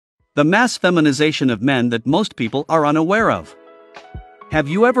The mass feminization of men that most people are unaware of. Have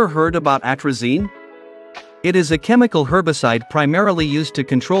you ever heard about atrazine? It is a chemical herbicide primarily used to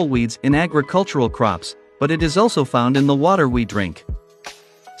control weeds in agricultural crops, but it is also found in the water we drink.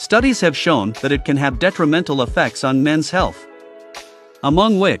 Studies have shown that it can have detrimental effects on men's health.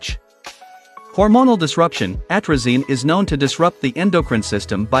 Among which, hormonal disruption. Atrazine is known to disrupt the endocrine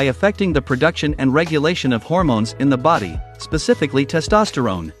system by affecting the production and regulation of hormones in the body, specifically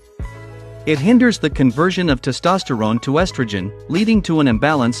testosterone. It hinders the conversion of testosterone to estrogen, leading to an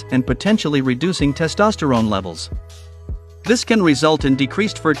imbalance and potentially reducing testosterone levels. This can result in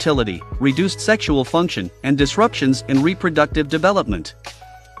decreased fertility, reduced sexual function, and disruptions in reproductive development.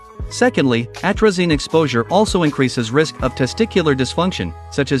 Secondly, atrazine exposure also increases risk of testicular dysfunction,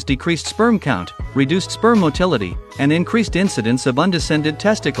 such as decreased sperm count, reduced sperm motility, and increased incidence of undescended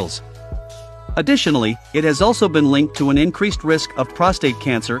testicles. Additionally, it has also been linked to an increased risk of prostate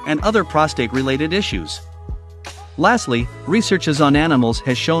cancer and other prostate-related issues. Lastly, researches on animals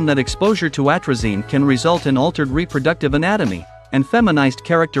has shown that exposure to atrazine can result in altered reproductive anatomy and feminized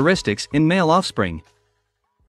characteristics in male offspring.